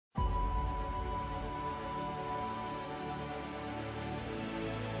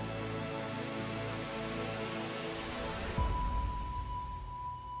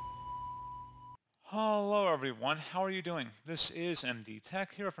Hello everyone, how are you doing? This is MD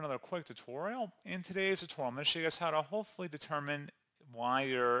Tech here for another quick tutorial. In today's tutorial, I'm going to show you guys how to hopefully determine why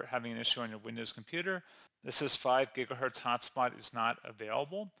you're having an issue on your Windows computer. This says 5 gigahertz hotspot is not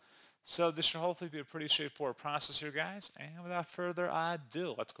available. So this should hopefully be a pretty straightforward process here, guys. And without further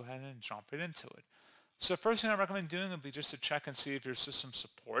ado, let's go ahead and jump right into it. So first thing I recommend doing would be just to check and see if your system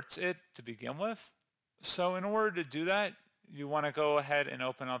supports it to begin with. So in order to do that, you want to go ahead and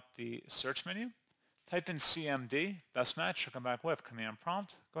open up the search menu. Type in CMD, best match, you'll come back with command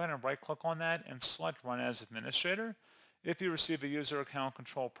prompt. Go ahead and right click on that and select run as administrator. If you receive a user account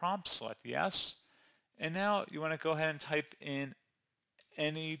control prompt, select yes. And now you want to go ahead and type in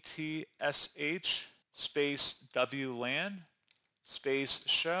NETSH space WLAN space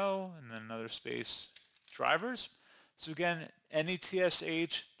show and then another space drivers. So again,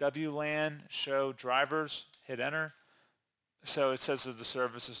 NETSH WLAN show drivers, hit enter. So it says that the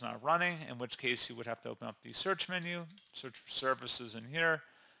service is not running, in which case you would have to open up the search menu, search for services in here.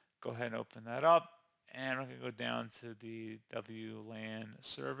 Go ahead and open that up, and we're going to go down to the WLAN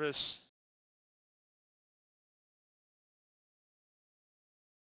service.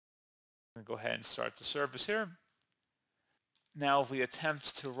 I'm going to go ahead and start the service here. Now if we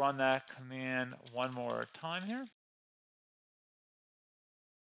attempt to run that command one more time here.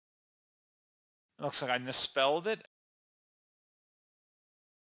 It looks like I misspelled it.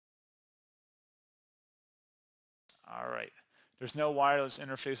 All right, there's no wireless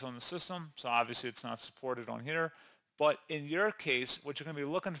interface on the system, so obviously it's not supported on here. But in your case, what you're going to be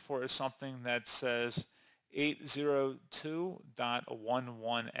looking for is something that says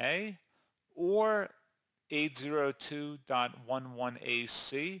 802.11a or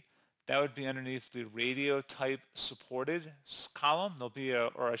 802.11ac. That would be underneath the radio type supported column. There'll be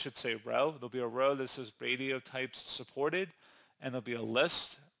or I should say row. There'll be a row that says radio types supported, and there'll be a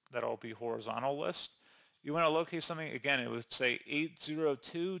list that'll be horizontal list. You want to locate something, again, it would say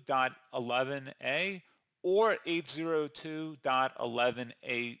 802.11a or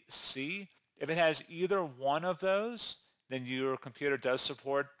 802.11ac. If it has either one of those, then your computer does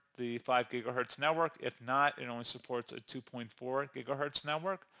support the 5 gigahertz network. If not, it only supports a 2.4 gigahertz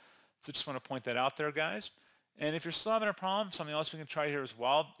network. So just want to point that out there, guys. And if you're still having a problem, something else we can try here as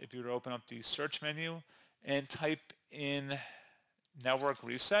well, if you were to open up the search menu and type in network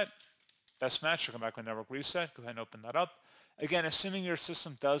reset, best match, you'll come back with network reset. Go ahead and open that up. Again, assuming your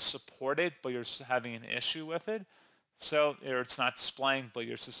system does support it, but you're having an issue with it, so or it's not displaying, but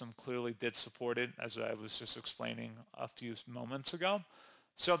your system clearly did support it, as I was just explaining a few moments ago.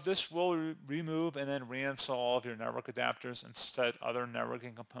 So this will remove and then reinstall all of your network adapters and set other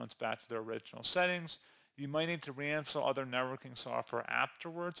networking components back to their original settings. You might need to reinstall other networking software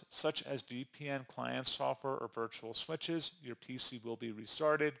afterwards, such as VPN client software or virtual switches. Your PC will be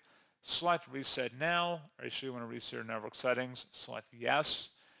restarted. Select Reset Now. Are you sure you want to reset your network settings? Select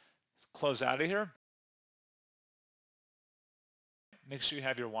Yes. Close out of here. Make sure you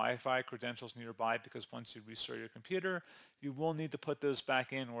have your Wi-Fi credentials nearby, because once you restart your computer, you will need to put those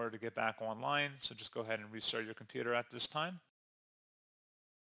back in order to get back online. So just go ahead and restart your computer at this time.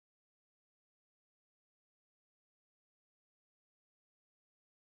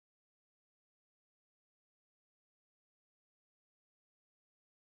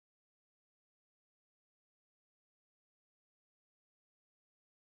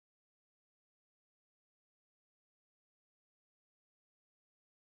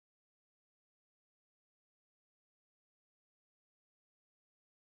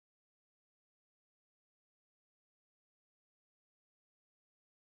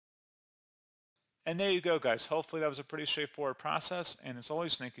 And there you go, guys. Hopefully that was a pretty straightforward process. And as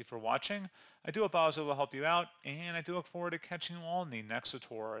always, thank you for watching. I do hope I was able to help you out, and I do look forward to catching you all in the next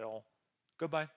tutorial. Goodbye.